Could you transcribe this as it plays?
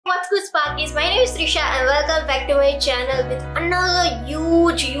good Sparkies? My name is Trishaa and welcome back to my channel with another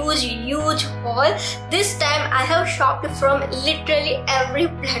huge haul. This time I have shopped from literally every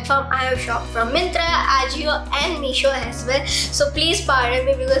platform. I have shopped from Myntra, Ajio and Meesho as well. So please pardon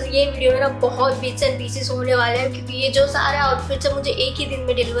me because ये video मेरा बहुत bits and pieces होने वाला है क्योंकि ये जो सारे आउटफिट्स है मुझे एक ही दिन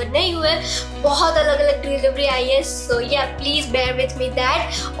में डिलीवर नहीं हुए, बहुत अलग-अलग डिलीवरी आई है. So yeah, please bear with me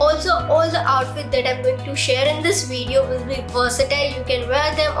that. Also, all the outfits that I'm going to share in this video will be versatile. You can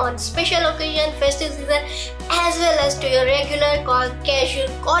wear them on special occasion, festive season, as well as to your regular, casual,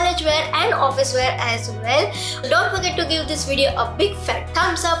 college wear and office wear as well. Don't forget to give this video a big fat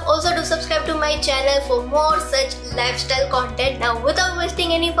thumbs up. Also do subscribe to my channel for more such lifestyle content. Now without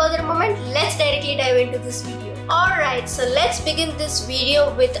wasting any further moment, let's directly dive into this video. Alright, so let's begin this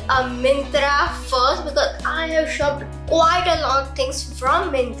video with a Myntra first because I have shopped quite a lot of things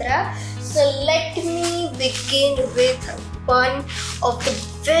from Myntra. So let me begin with one of the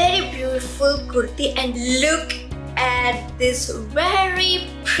very beautiful kurti, and look at this very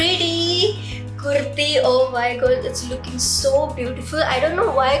pretty kurti. Oh my god, it's looking so beautiful. I don't know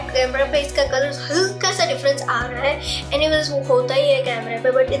why camera पे इसका color हल्का सा difference आ रहा है. Anyways वो होता ही है camera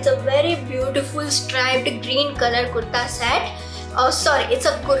पे, but it's a very beautiful striped green color kurta set. Oh sorry, it's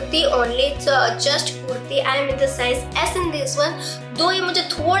a kurti only. It's a just kurti. I am in the size S in this one. दो ये मुझे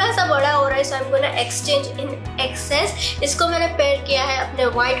थोड़ा सा बड़ा हो रहा है, so I'm gonna exchange in excess. इसको मैंने पेयर किया है अपने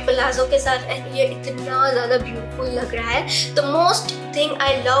white palazzo के साथ and ये इतना ज़्यादा beautiful लग रहा है. The most thing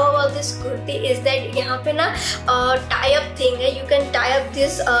I love about this kurti is that यहाँ पे ना tie up thing है. You can tie up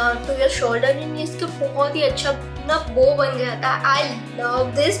this to your shoulder and ये इसके बहुत ही अच्छा ना बो बन जाता है. I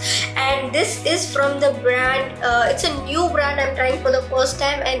love this and this is from the brand. It's a new brand I'm trying for the first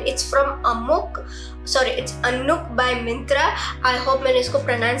time and it's from it's Anuk by Myntra. I hope मैंने इसको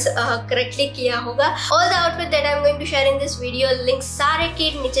pronounce correctly किया होगा. All the outfits that I'm going to share in this video, links सारे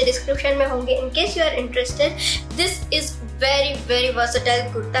के नीचे description में होंगे in case you are interested. This is very versatile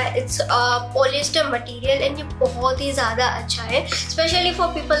kurta. It's polyester material and ये बहुत ही ज़्यादा अच्छा है, especially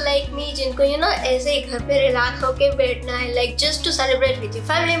for people like me जिनको you know ऐसे ही घर पे relax होके बैठना है, like just to celebrate with your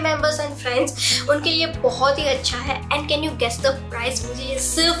family members and friends, उनके लिए बहुत ही अच्छा है. And can you guess the price? मुझे ये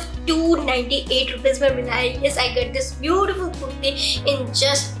सिर्फ 298 rupees में मिला है. Yes, I got this beautiful kurti in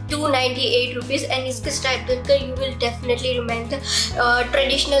just 298 rupees and इसके स्टाइप देखकर you will definitely remember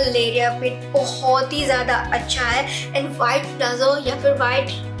traditional लेरिया fit बहुत ही ज़्यादा अच्छा है. and white प्लाजो या फिर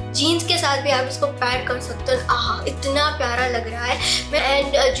white जीन्स के साथ भी आप इसको पैर कर सकते हो. आहा, इतना प्यारा लग रहा है.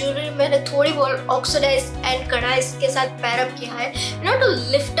 एंड ज्वेलरी मैंने थोड़ी बहुत ऑक्सीडाइज एंड कड़ा इसके साथ पैर अप किया है, you know, to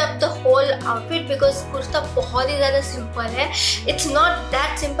lift up the whole outfit because kurta बहुत ही ज़्यादा सिंपल है. It's not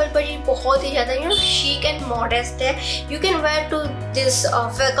that simple but ये बहुत ही ज़्यादा you know chic and modest है. You can wear to this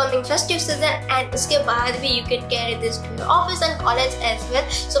coming festive season and उसके बाद भी you can carry this to your office and college as well.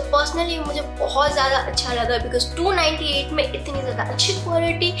 So personally मुझे बहुत ज़्यादा अच्छा लगा बिकॉज 298 में इतनी ज़्यादा अच्छी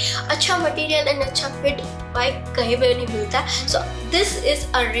क्वालिटी, अच्छा मटेरियल एंड अच्छा फिट भाई कहीं पे नहीं मिलता. So this is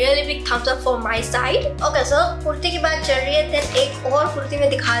a really big thumbs up for my side. Okay, सो कुर्ती की बात चल रही है, देन एक और कुर्ती में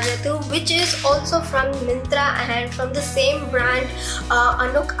दिखा देती हूँ which is also from Myntra and from the same brand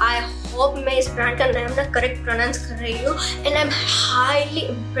अनुक. I hope मैं इस ब्रांड का नाम ना करेक्ट प्रोनाउंस कर रही हूँ and I am highly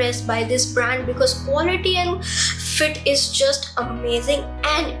impressed by this brand because quality and fit is just amazing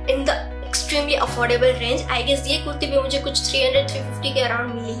and in the extremely affordable range. I guess ये कुर्ती भी मुझे कुछ 300-350 के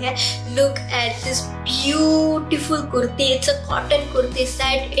अराउंड मिली है. Look at this beautiful kurti. It's a cotton kurti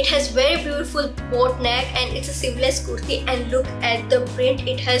set. It has very beautiful boat neck and it's a sleeveless kurti. And look at the print.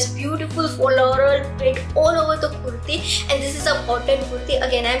 It has beautiful floral print all over the kurti. And this is a cotton kurti.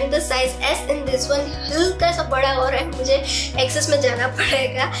 Again, I'm in the size S in this one. हल्का सा बड़ा और है, मुझे access में जाना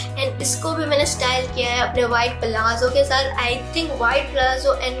पड़ेगा. And इसको भी मैंने स्टाइल किया है अपने white palazzo के साथ. I think white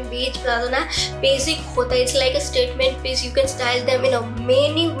palazzo and beige palazzo ना बेसिक होता है. It's like a statement piece. You can style them in a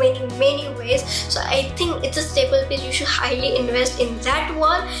many ways. So I think it's a staple piece. You should highly invest in that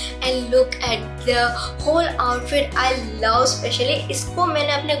one. And look at the whole outfit. I love especially इसको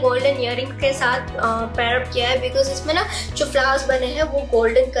मैंने अपने golden earring के साथ pair up किया है because इसमें ना जो flowers बने हैं वो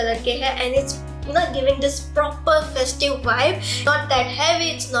golden color के हैं and it's giving this proper festive vibe. Not that heavy,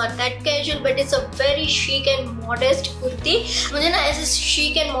 it's not that casual, but it's a very chic and modest kurti. मुझे ना ऐसे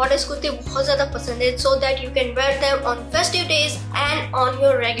chic and modest kurti बहुत ज़्यादा पसंद है, so that you can wear them on festive days and on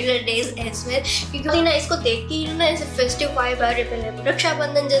your regular days as well. क्योंकि ना इसको देख के ना ऐसे festive vibe आ रही है. पहले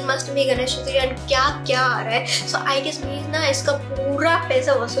रक्षाबंधन, जन्माष्टमी, गणेश चतुर्थी and क्या आ रहा है. So I guess मैं ना इसका पूरा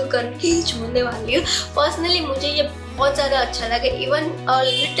पैसा वसूल करके ही छोड़ने वाली हूँ. Personally मुझे ये बहुत ज़्यादा अच्छा लगा, even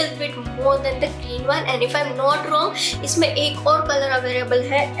little bit more than the green one. And if I am not wrong इसमें एक और कलर अवेलेबल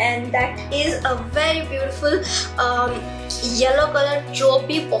है and that is a very beautiful yellow colour जो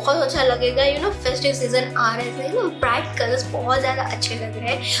भी बहुत अच्छा लगेगा, यू नो फेस्टिव सीजन आ रहे हैं, यू नो ब्राइट कलर्स बहुत ज्यादा अच्छे लग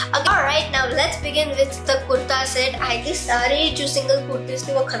रहे हैं। Alright, now let's begin with the kurta set. I guess सारे जो सिंगल कुर्तीज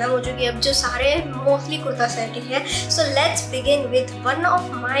थी वो खत्म हो चुकी है, अब जो सारे मोस्टली कुर्ता सेट ही है। So let's begin with one of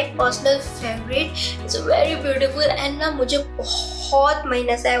my personal favourite, it's very beautiful and ना मुझे बहुत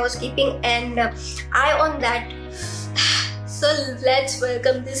महीने से I was keeping and I on that. So let's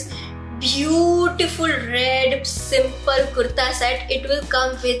welcome this beautiful red simple kurta set. It will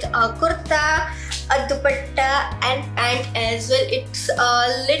come with a kurta, a dupatta and pant as well. It's a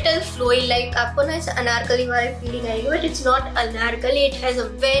little flowy, like आपको ना ऐसा अनारकली वाली feeling आएगी, but it's not Anarkali. It has a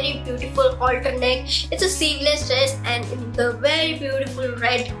very beautiful halter neck. It's a sleeveless dress and in the very beautiful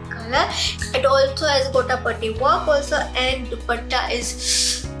red color. It also has gota patti work also, and dupatta is,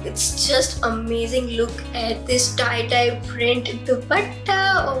 it's just amazing. Look at this tie-dye print dupatta.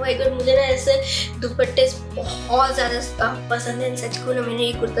 Oh my god, मुझे ना ऐसे दुपट्टे बहुत ज़्यादा पसंद है। सच को ना मैंने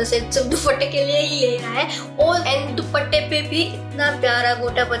ये कुर्ता सेट सिर्फ दुपट्टे के लिए ही लिया है, और एंड दुपट्टे पे भी इतना प्यारा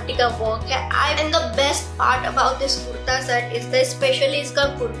गोटा पट्टी का वर्क है। And the best part about this kurta set is the specially इसका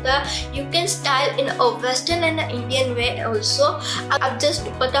kurta you can style in a western and Indian way also. अब जस्ट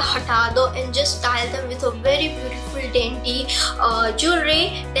दुपट्टा हटा दो and just style them with a very beautiful dainty jewellery,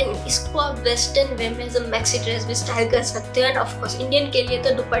 then इसको आप western वे में as a maxi dress भी style कर सकते हो। एंड ऑफ कोर्स इंडियन के लिए तो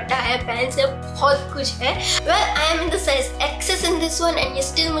दुपट्टा है, पैंट्स है, बहुत कुछ है। Well I am in the size access in this one and ये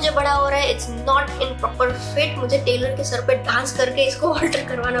स्टिल मुझे बड़ा हो रहा है। It's not in proper fit, मुझे टेलर के सर पे डांस करके इसको ऑल्टर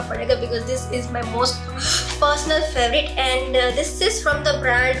करवाना पड़ेगा because this is my most personal favourite and this is from the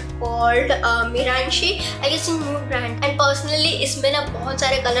brand called मिरांशी, I guess in new brand. And personally इसमें ना बहुत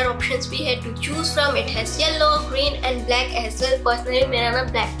सारे कलर ऑप्शंस भी है to choose from. It has yellow, green and black as well. Personally मेरा ना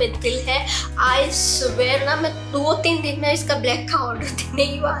black पे दिल है। आई स्वेयर ना मैं 2-3 दिन में इसका ब्लैक का ऑर्डर देने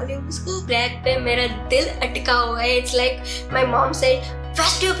ही वाली हूँ। उसको ब्लैक पे मेरा दिल अटका हुआ है। It's like my mom said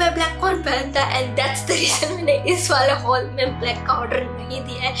festive पे ब्लैक कौन पहनता है, एंड दैट्स द रीजन मैंने इस वाले हॉल में ब्लैक का ऑर्डर नहीं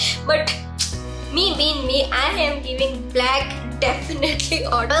दिया है। But me being me, I am giving black definitely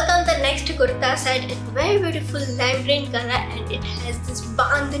order. Welcome the next kurta set. It's very beautiful lime green color and it has this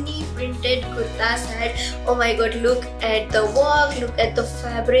bandhani printed kurta set. Oh my god, look at the work, look at the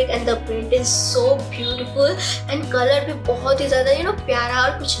fabric and the print is so beautiful and color भी बहुत ही ज़्यादा you know प्यारा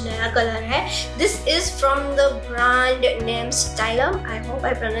और कुछ नया colour है। This is from the brand name Stylum. I hope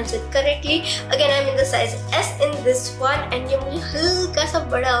I pronounce it correctly. Again I'm in the size S in this one and ये मुझे हल्का सा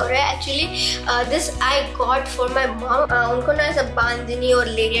बड़ा हो रहा है। Actually this I got for my mom. उनको ना ऐसा बांधनी और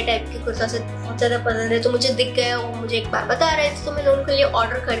लेरिया टाइप की कुर्ता सेट बहुत ज़्यादा पसंद है, तो मुझे दिख गया, वो मुझे एक बार बता रहे थे तो मैंने उनके लिए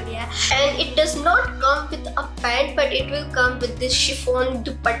ऑर्डर कर दिया। And it does not come with a pant but it will come with this chiffon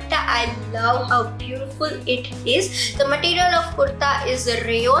dupatta. I love how beautiful it is. The material of kurta is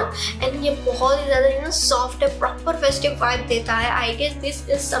rayon and ये बहुत ही ज़्यादा यू नो सॉफ्ट है, proper festive vibe देता है। I guess this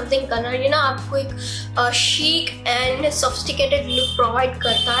is something colour you know आपको एक chic and sophisticated look provide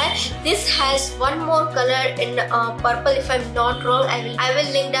करता है। This has one more color in purple if I'm not wrong. I will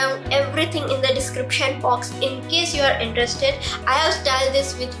link down everything in the description box in case you are interested. I have styled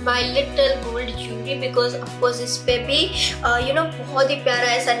this with my little gold jewelry because of course इस पे भी you know बहुत ही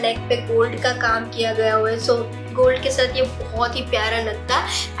प्यारा ऐसा नेक पे gold का काम किया गया हुआ है। सो गोल्ड के साथ ये बहुत ही प्यारा लगता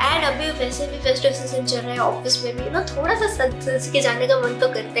है। एंड अभी वैसे भी फेस्टिव सीजन चल रहा है, ऑफिस में भी ना थोड़ा सा सज के जाने का मन तो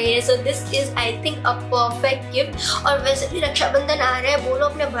करता ही है। So this is I think a perfect gift. और वैसे भी रक्षाबंधन आ रहा है, बोलो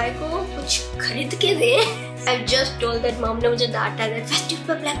अपने भाई को कुछ खरीद के दे। I just told that mom ने मुझे डांटा that festive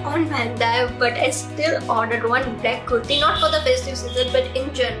पे black कौन पहनता है, but I still ordered one black kurti not for the festive season but in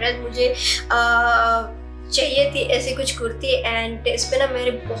general मुझे चाहिए थी ऐसी कुछ कुर्ती एंड इस पे ना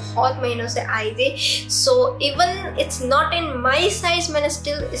मेरे बहुत महीनों से आई थी। So even it's not in my size, मैंने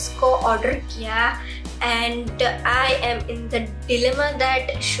स्टिल इसको ऑर्डर किया and I am in the dilemma that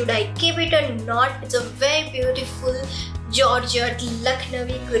should I keep it or not. It's a very beautiful georgette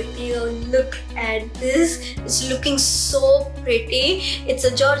Lucknowi kurti. Look at this, it's looking so pretty. It's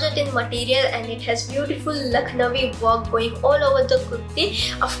a georgette in material and it has beautiful Lucknowi work going all over the kurti.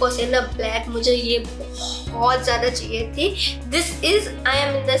 Of course in the black मुझे ये बहुत ज़्यादा चाहिए थी। This is I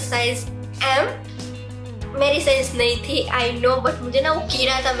am in the size M. मेरी size नहीं थी I know, but मुझे ना वो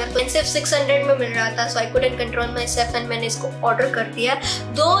कीड़ा था, मेरे को सिर्फ 600 में मिल रहा था। सो I couldn't control my self and मैंने इसको ऑर्डर कर दिया।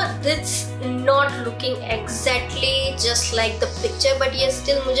 दो that's not looking exactly just like the picture but ये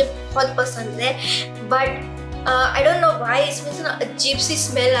स्टिल मुझे बहुत पसंद है। But I don't know why इसमें से ना अजीब सी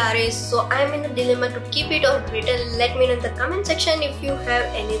स्मेल आ रही है। So I'm in a dilemma to keep it or return. Let me know in the comment section if you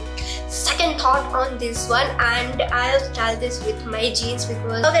have any second thought on this one. And I'll style this with my jeans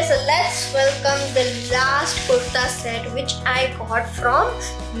because okay. So let's welcome the last kurta set which I got from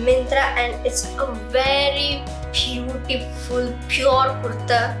Myntra and it's a very beautiful pure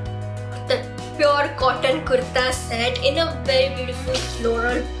pure cotton kurta set in a very beautiful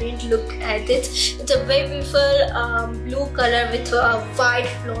floral print. Look at it. It's a very beautiful blue color with a white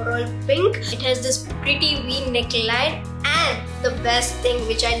floral pink. It has this pretty V neckline, and the best thing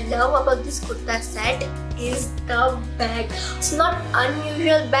which I love about this kurta set is the bag. It's not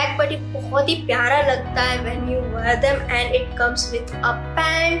unusual bag, but it बहुत ही प्यारा लगता है when you wear them, and it comes with a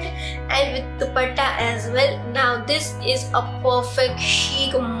pant and with dupatta as well. Now this is a perfect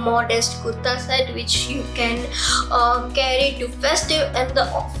chic modest kurta set which you can carry to festive and the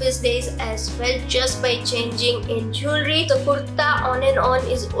office days as well, just by changing in jewelry. The kurta on and on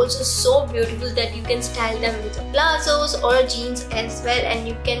is also so beautiful that you can style them with plazos or jeans as well, and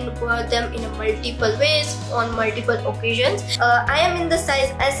you can wear them in a multiple ways on multiple occasions. I am in the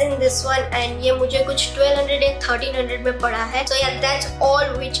size S in this one, and ये मुझे कुछ 1200 या 1300 में पड़ा है. So yeah, that's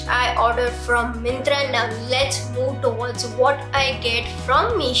all which I ordered from Myntra. Now let's move towards what I get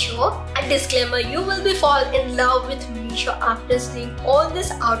from Meesho. A disclaimer: you will be fall in love with Meesho after seeing all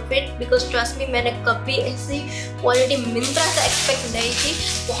this outfit, because trust me, मैंने कभी ऐसी quality Myntra से expect नहीं थी.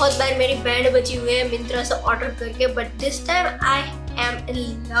 बहुत बार मेरी band बची हुई है Myntra से ऑर्डर करके, but this time I am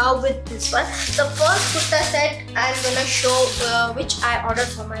in love with this one. The first kurta set I'm gonna show which I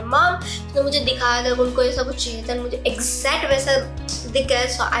ordered for my mom. तो मुझे दिखाया था उनको ऐसा कुछ चाहिए था, मुझे exact वैसा दिखा है,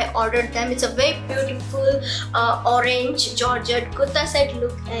 so I ordered them. It's a very beautiful orange georgette kurta set.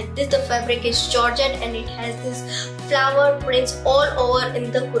 Look at this. The fabric is georgette and it has this flower prints all over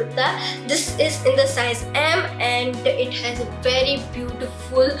in the kurta. This is in the size M, and it has a very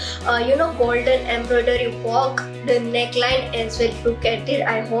beautiful golden embroidery work. The neckline as well. Look at it.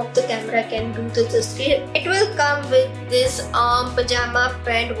 I hope the camera can do the justice. It will come with this pajama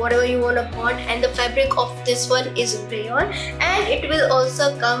pant, whatever you want to call, and the fabric of this one is rayon, and it will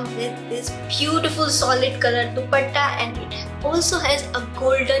also come with this beautiful solid color dupatta, and it also has a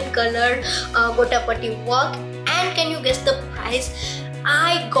golden color gotapati work. And can you guess the price?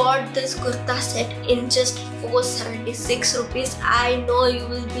 I got this kurta set in just 476 rupees. I know you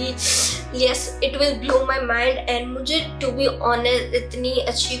will be, yes, it will blow my mind, and मुझे to be honest इतनी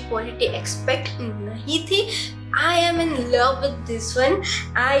अच्छी quality expect नहीं थी. I am in love with this one.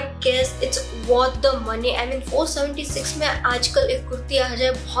 I guess it's worth the money. I mean 476 में आजकल एक कुर्ती आ जाए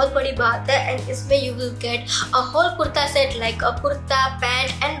बहुत बड़ी बात है, and इसमें you will get a whole kurta set like a kurta,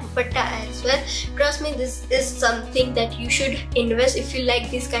 pant and dupatta as well. Trust me, this is something that you should invest if you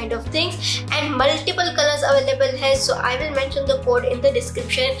like these kind of things, and multiple colors available है, so I will mention the code in the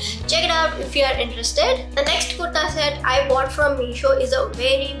description. Check it out if you are interested. The next kurta set I bought from Meesho is a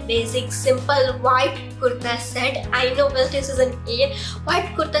very basic simple white kurta set. I know festive season है, white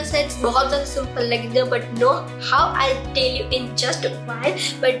kurta sets बहुत ज़्यादा simple लगेगा, but no, how I'll tell you in just a while.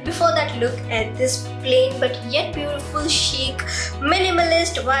 But before that, look at this plain but yet beautiful chic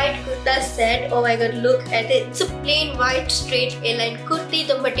minimalist white kurta set. Oh my god, look at it. It's a plain white straight A-line kurti.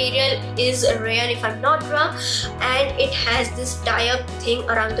 The material is rayon if I'm not wrong, and it has this tie-up thing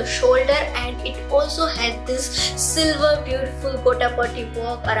around the shoulder, and it also has this silver beautiful gotapati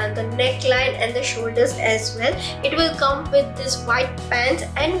work around the neckline and the shoulders as well. It will come with this white pants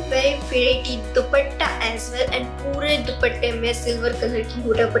and very pretty dupatta as well, and पूरे दुपट्टे में silver color की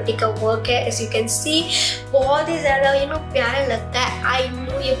gotapati का work है. As you can see, बहुत ही ज़्यादा प्यारा लगता है. I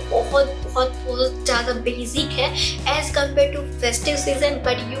know ये बहुत ज़्यादा basic है as compared to festive season,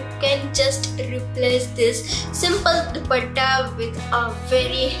 but you can just replace this simple dupatta with a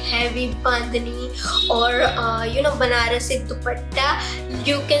very heavy bandhani or banarasi dupatta.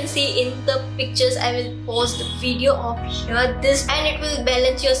 You can see in the pictures. I will post the video of here this, and it will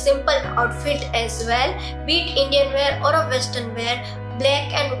balance your simple outfit as well, be it Indian wear or a western wear.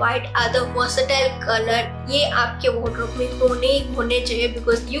 Black and white are the versatile color. ये आपके wardrobe में होने चाहिए,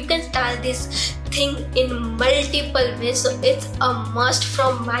 because you can style this thing in multiple ways, so it's a must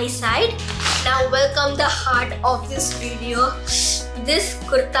from my side. Now welcome the heart of this video. This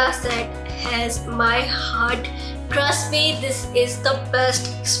kurta set has my heart. Trust me, this is the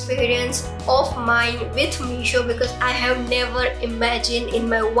best experience of mine with Meesho, because I have never imagined in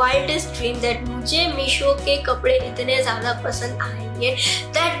my wildest dream that मुझे Meesho के कपड़े इतने ज़्यादा पसंद आएंगे.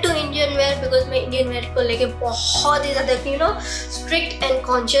 That to Indian wear, because मैं Indian wear को लेके बहुत ही ज़्यादा strict and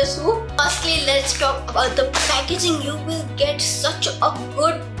conscious हूँ. Firstly, let's talk about the packaging. You will get such a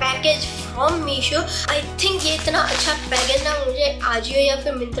good package from Meesho. I think ये इतना अच्छा पैकेज ना मुझे Ajio या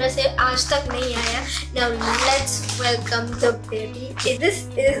फिर Myntra से आज तक नहीं आया. Now let's welcome the baby. This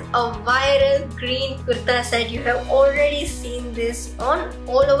is a viral green kurta set. You have already seen this on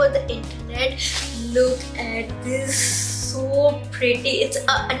all over the internet. Look at this. so pretty. It's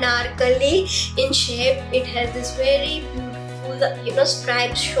a anarkali in shape. It has this very beautiful,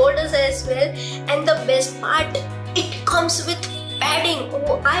 striped shoulders as well. And the best part, it comes with padding.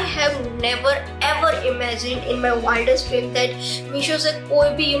 Oh, I have never ever imagined in my wildest dream that Meesho से कोई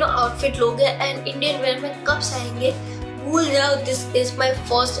भी outfit लोगे and Indian wear में कब से आएंगे. Cool now, this is my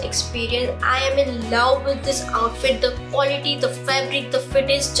first experience. I am in love with this outfit. The quality, the fabric, the fit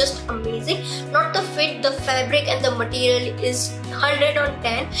is just amazing. Not the fit, the fabric and the material is 100 on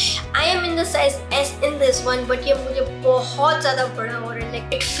 10. I am in the size S in this one, but ये मुझे बहुत ज़्यादा बड़ा हो रहा है.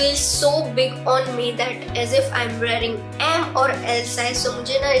 Like it feels so big on me that as if I'm wearing M or L size. So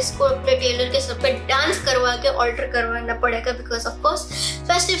मुझे ना इसको अपने टेलर के सर पे डांस करवा के ऑल्टर करवाना पड़ेगा, because of course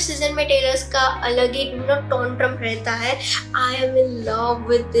festive season में टेलर्स का अलग ही टॉन्ट्रम रहता है. I am in love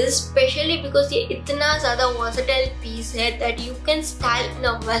with this, especially because ये इतना ज़्यादा versatile piece है that you can style in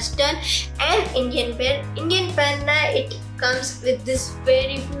a western and Indian wear. Indian पहनना it comes with this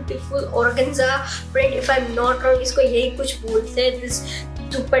very beautiful organza print. If I'm not wrong, इसको यही कुछ बोलते हैं. This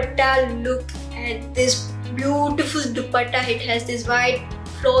dupatta look at this beautiful dupatta. It has this white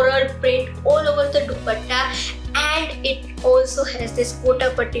floral print all over the dupatta, and it also has this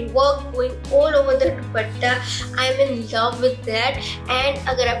kota patti work going all over the dupatta. I'm in love with that. And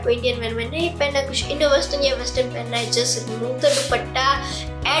अगर आपको Indian wear में नहीं पहनना, कुछ Indo western या western पहनना है, just remove the dupatta,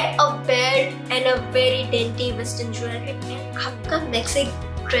 add a belt and a very dainty western jewelry, and आपका maxi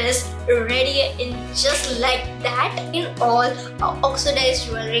dress ready in just like that. In all, oxidized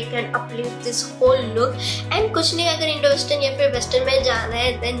jewelry can uplift this whole look. And कुछ नहीं, अगर Indo western या फिर western में जाना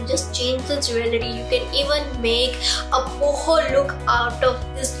है, then just change the jewelry. You can even make a boho look out of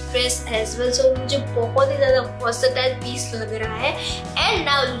this dress as well. So मुझे बहुत ही ज़्यादा versatile piece लग रहा है. And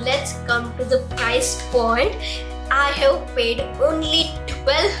now let's come to the price point. I have paid only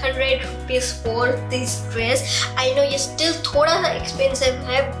 1200 rupees for this dress. I know ये still थोड़ा सा expensive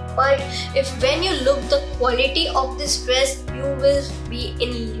है, but if when you look the quality of this dress, you will be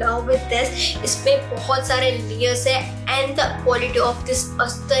in love with this. इसमें बहुत सारे layers है, and the quality of this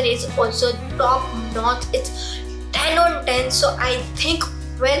अस्तर is also top notch. It's 10 on 10. So I think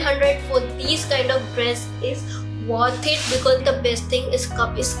 1200 for these kind of dress is worth it, because the best thing is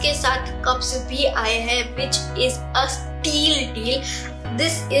cup. इसके साथ cups भी आए हैं, which is a steal deal.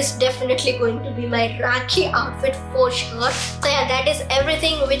 This is definitely going to be my Rakhi outfit for sure. So yeah, that is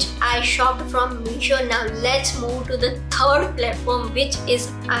everything which I shopped from Meesho. Now let's move to the third platform, which is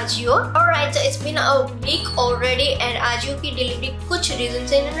Ajio. Alright, so it's been a week already, and Ajio की delivery कुछ reason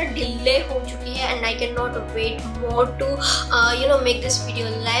से इन्होंने delay हो चुकी है, and I cannot wait more to make this video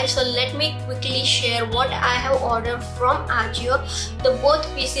live. So let me quickly share what I have ordered from Ajio. The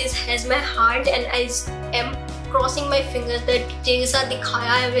both pieces has my heart, and I am crossing my fingers that जैसा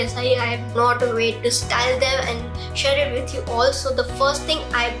दिखाया है वैसा ही. I have not wait to style them and share it with you all. So the first thing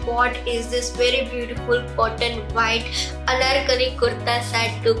I bought is this very beautiful cotton white anarkali kurta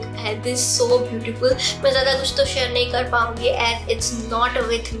set. Look at this, so beautiful. मैं ज़्यादा कुछ तो share नहीं कर पाऊँगी as it's not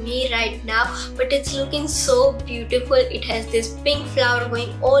with me right now, but it's looking so beautiful. It has this pink flower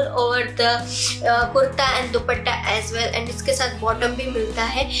going all over the kurta and dupatta as well, and इसके साथ bottom भी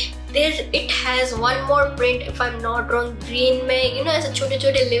मिलता है. It has one more print, if I'm not wrong, green में ऐसे छोटे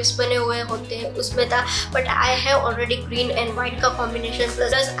छोटे leaves बने हुए होते हैं उसमें था, but I have already green and white का combination,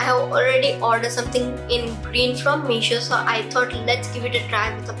 plus I have already ordered something in green from Meesho, so I thought let's give it a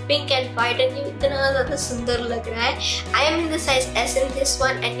try with the pink and white, and ये इतना ज़्यादा सुंदर लग रहा है. I am in the size S in this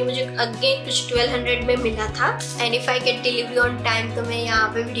one, and ये मुझे again कुछ 1200 में मिला था, and if I get delivery on time तो मैं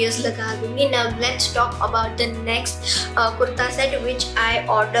यहाँ पे videos लगा दूँगी. Now let's talk about the next kurta set which I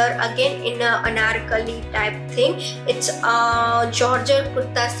ordered again in a anarkali type thing. It's a georgette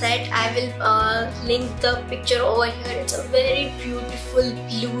kurta set. I will link the picture over here. It's a very beautiful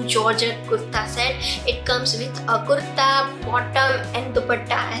blue georgette kurta set. It comes with a kurta, bottom and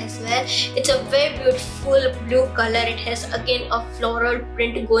dupatta as well. It's a very beautiful blue color. It has again a floral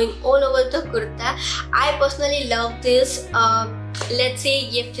print going all over the kurta. I personally love this. Let's say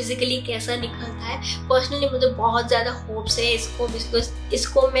ये physically कैसा निकलता है. Personally मुझे बहुत ज़्यादा hopes है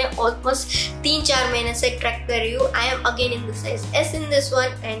इसको मैं almost 3-4 महीने से track कर रही हूँ. I am again in the size S in this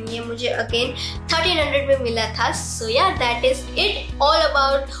one, and ये मुझे again 1300 में मिला था. So yeah, that is it all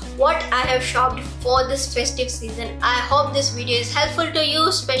about what I have shopped for this festive season. I hope this video is helpful to you,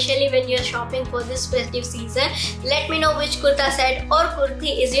 especially when you are shopping for this festive season. Let me know which kurta set or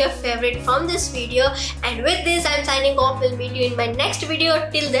kurti is your favorite from this video. And with this, I'm signing off. We'll meet you in my next video.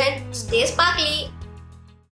 Till then, stay sparkly.